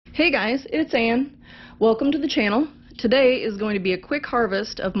Hey guys, it's Ann. Welcome to the channel. Today is going to be a quick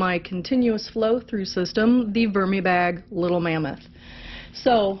harvest of my continuous flow through system, the Vermi Bag Lil Mammoth.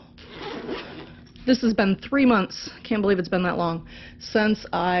 So, this has been 3 months, can't believe it's been that long, since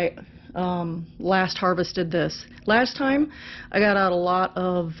I last harvested this. Last time I got out a lot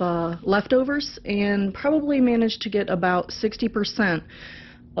of leftovers and probably managed to get about 60%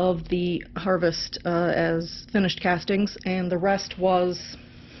 of the harvest as finished castings, and the rest was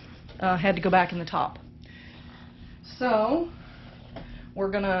had to go back in the top. So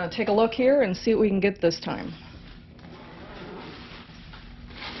we're gonna take a look here and see what we can get this time.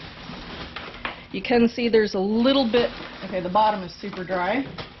 You can see there's a little bit, okay, the bottom is super dry.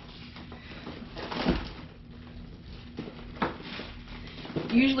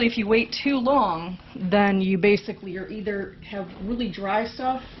 Usually if you wait too long, then you basically either have really dry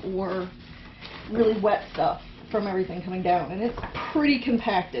stuff or really wet stuff from everything coming down, and it's pretty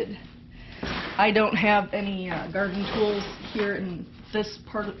compacted. I don't have any garden tools here in this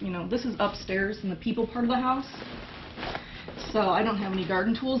part of, this is upstairs in the people part of the house. So I don't have any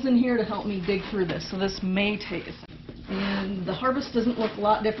garden tools in here to help me dig through this, so this may take a second. And the harvest doesn't look a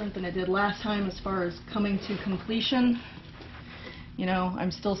lot different than it did last time as far as coming to completion. I'm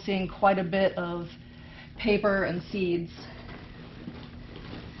still seeing quite a bit of paper and seeds.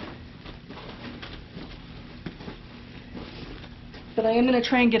 But I am going to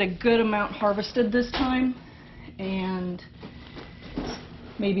try and get a good amount harvested this time, and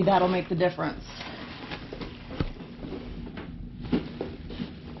maybe that'll make the difference.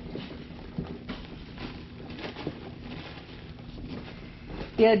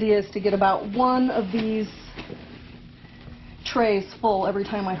 The idea is to get about one of these trays full every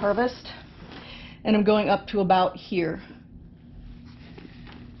time I harvest, and I'm going up to about here.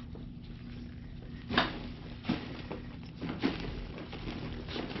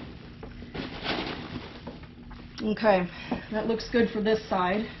 Okay, that looks good for this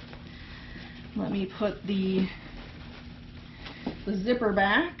side. Let me put the zipper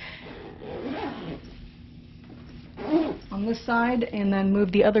back on this side and then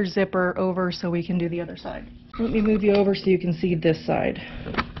move the other zipper over so we can do the other side. Let me move you over so you can see this side.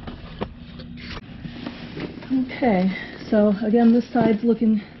 Okay, so again, this side's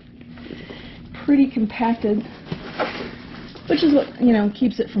looking pretty compacted, which is what,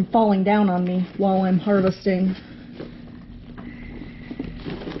 keeps it from falling down on me while I'm harvesting.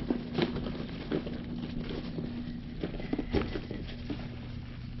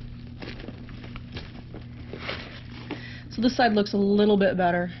 So this side looks a little bit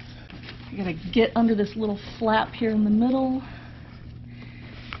better. I gotta get under this little flap here in the middle.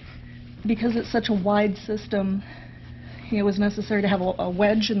 Because it's such a wide system, it was necessary to have a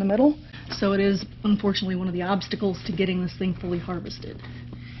wedge in the middle. So it is, unfortunately, one of the obstacles to getting this thing fully harvested.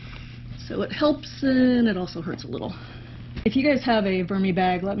 So it helps and it also hurts a little. If you guys have a Vermi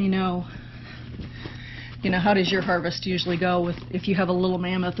bag, let me know. How does your harvest usually go with, if you have a little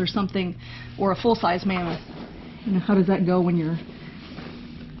mammoth or something, or a full-size mammoth? How does that go when you're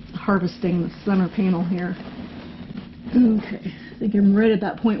harvesting the center panel here? Okay, I think I'm right at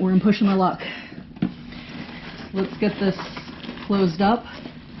that point where I'm pushing my luck. Let's get this closed up,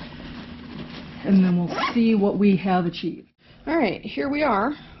 and then we'll see what we have achieved. Alright, here we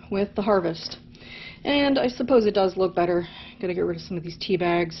are with the harvest. And I suppose it does look better. Gotta get rid of some of these tea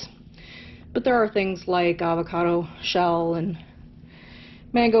bags. But there are things like avocado shell and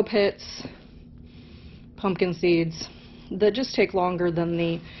mango pits, pumpkin seeds, that just take longer than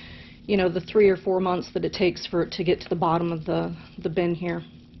the, the 3 or 4 months that it takes for it to get to the bottom of the bin here.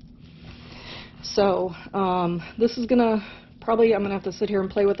 So this is gonna, I'm gonna have to sit here and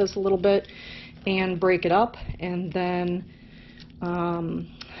play with this a little bit and break it up, and then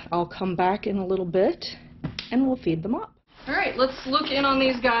I'll come back in a little bit and we'll feed them up. Alright, let's look in on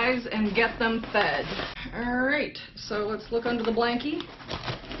these guys and get them fed. Alright, so let's look under the blankie.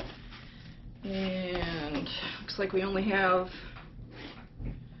 And looks like we only have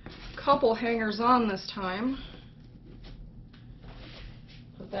a couple hangers on this time.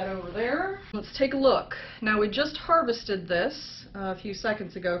 Put that over there. Let's take a look. Now, we just harvested this a few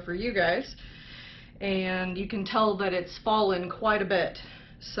seconds ago for you guys, and you can tell that it's fallen quite a bit.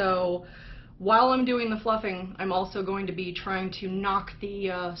 So while I'm doing the fluffing, I'm also going to be trying to knock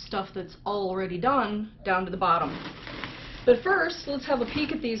the stuff that's already done down to the bottom. But first, let's have a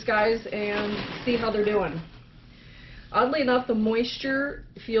peek at these guys and see how they're doing. Oddly enough, the moisture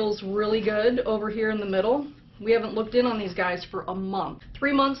feels really good over here in the middle. We haven't looked in on these guys for a month.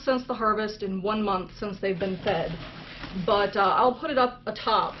 3 months since the harvest and 1 month since they've been fed. But I'll put it up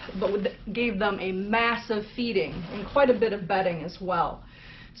atop, but gave them a massive feeding and quite a bit of bedding as well.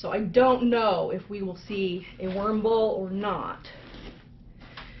 So I don't know if we will see a worm ball or not.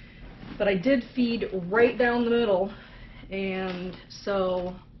 But I did feed right down the middle, and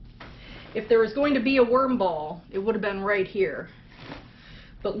so if there was going to be a worm ball, it would have been right here.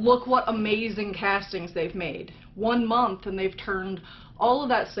 But look what amazing castings they've made. 1 month and they've turned all of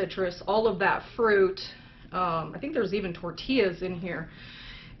that citrus, all of that fruit. I think there's even tortillas in here.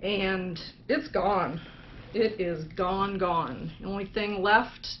 And it's gone. It is gone, gone. The only thing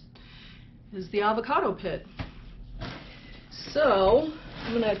left is the avocado pit. So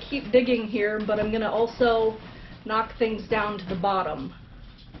I'm going to keep digging here, but I'm going to also knock things down to the bottom.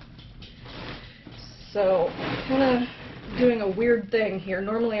 So kind of doing a weird thing here.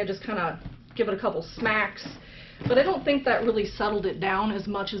 Normally I just kind of give it a couple smacks, but I don't think that really settled it down as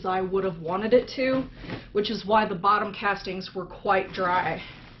much as I would have wanted it to, which is why the bottom castings were quite dry.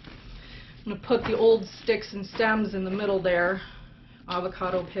 I'm going to put the old sticks and stems in the middle there,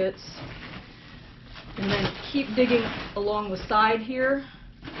 avocado pits, and then keep digging along the side here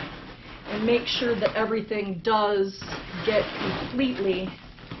and make sure that everything does get completely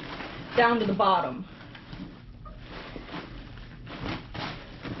down to the bottom.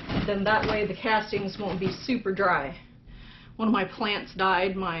 Then that way the castings won't be super dry. One of my plants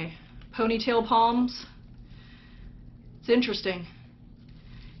died, my ponytail palms. It's interesting.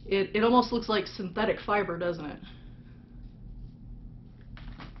 It almost looks like synthetic fiber, doesn't it?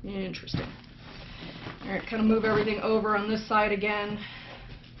 Interesting. Alright, kind of move everything over on this side again.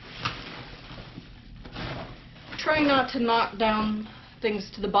 Trying not to knock down things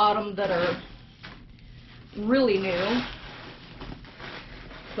to the bottom that are really new,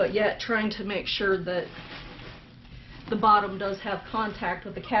 but yet trying to make sure that the bottom does have contact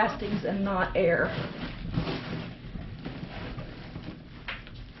with the castings and not air.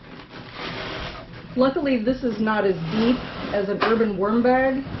 Luckily, this is not as deep as an urban worm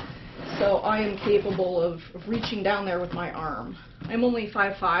bag, so I am capable of reaching down there with my arm. I'm only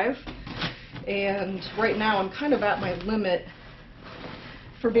 5'5", and right now I'm kind of at my limit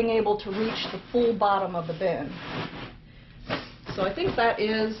for being able to reach the full bottom of the bin. So I think that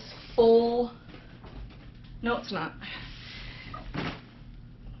is full. No, it's not.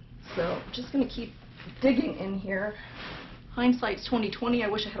 So I'm just going to keep digging in here. Hindsight's 20/20. I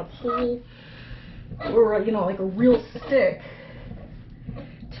wish I had a pole or like a real stick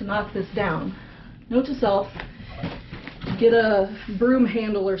to knock this down. Note to self, get a broom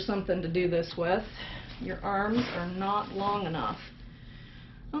handle or something to do this with. Your arms are not long enough.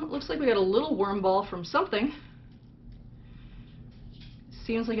 Well, it looks like we got a little worm ball from something.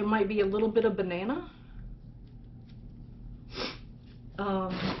 Seems like it might be a little bit of banana.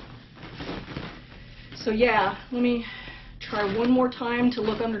 So yeah, let me try one more time to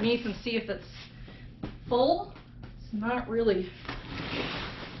look underneath and see if it's full. It's not really.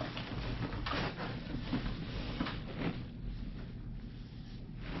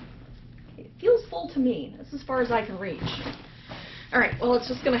 It feels full to me. That's as far as I can reach. Alright, well, it's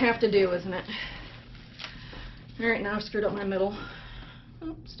just going to have to do, isn't it? Alright, now I've screwed up my middle.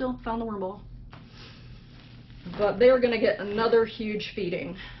 Oh, still found the worm ball. But they're going to get another huge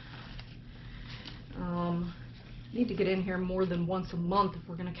feeding. Need to get in here more than once a month if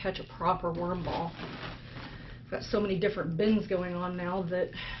we're going to catch a proper worm ball. I've got so many different bins going on now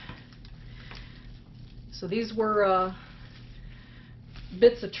that... So these were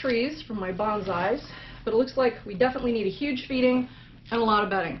bits of trees from my bonsais, but it looks like we definitely need a huge feeding and a lot of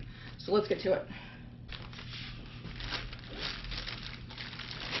bedding. So let's get to it.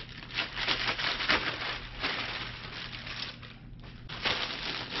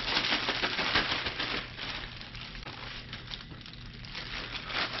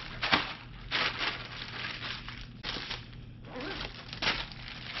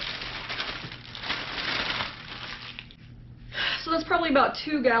 So that's probably about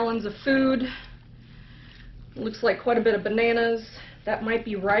 2 gallons of food. Looks like quite a bit of bananas. That might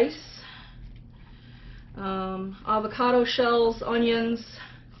be rice. Avocado shells, onions,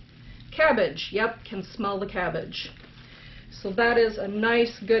 cabbage. Yep, can smell the cabbage. So that is a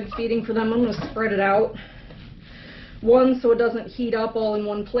nice, good feeding for them. I'm going to spread it out. 1, so it doesn't heat up all in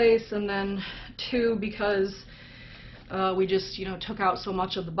one place, and then 2, because we just, took out so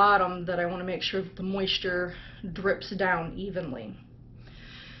much of the bottom that I want to make sure that the moisture drips down evenly.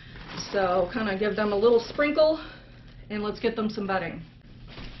 So kind of give them a little sprinkle, and let's get them some bedding.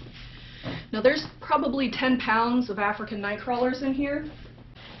 Now there's probably 10 pounds of African night crawlers in here,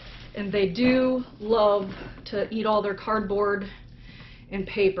 and they do love to eat all their cardboard and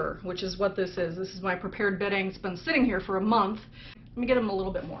paper, which is what this is. This is my prepared bedding. It's been sitting here for a month. Let me get them a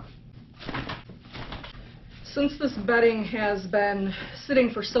little bit more. Since this bedding has been sitting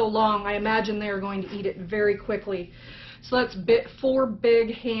for so long, I imagine they are going to eat it very quickly. So that's 4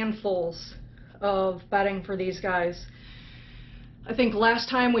 big handfuls of bedding for these guys. I think last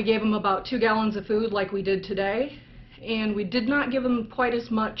time we gave them about 2 gallons of food like we did today, and we did not give them quite as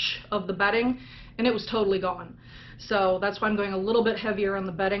much of the bedding, and it was totally gone. So that's why I'm going a little bit heavier on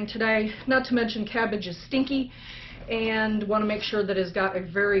the bedding today. Not to mention cabbage is stinky, and want to make sure that it's got a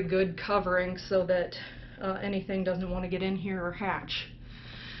very good covering so that anything doesn't want to get in here or hatch.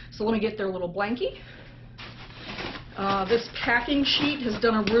 So let me get their little blankie. This packing sheet has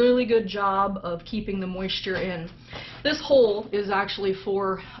done a really good job of keeping the moisture in. This hole is actually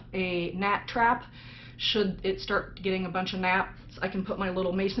for a gnat trap. Should it start getting a bunch of gnats, I can put my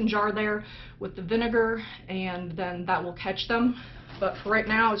little mason jar there with the vinegar, and then that will catch them. But for right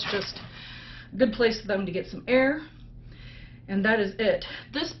now, it's just a good place for them to get some air. And that is it.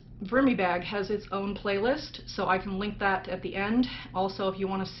 This Vermi bag has its own playlist, so I can link that at the end. Also, if you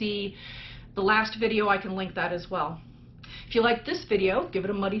want to see the last video, I can link that as well. If you like this video, give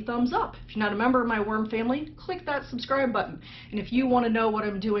it a muddy thumbs up. If you're not a member of my worm family, click that subscribe button. And if you want to know what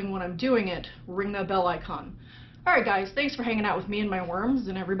I'm doing when I'm doing it, ring that bell icon. Alright guys, thanks for hanging out with me and my worms,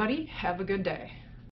 and everybody, have a good day.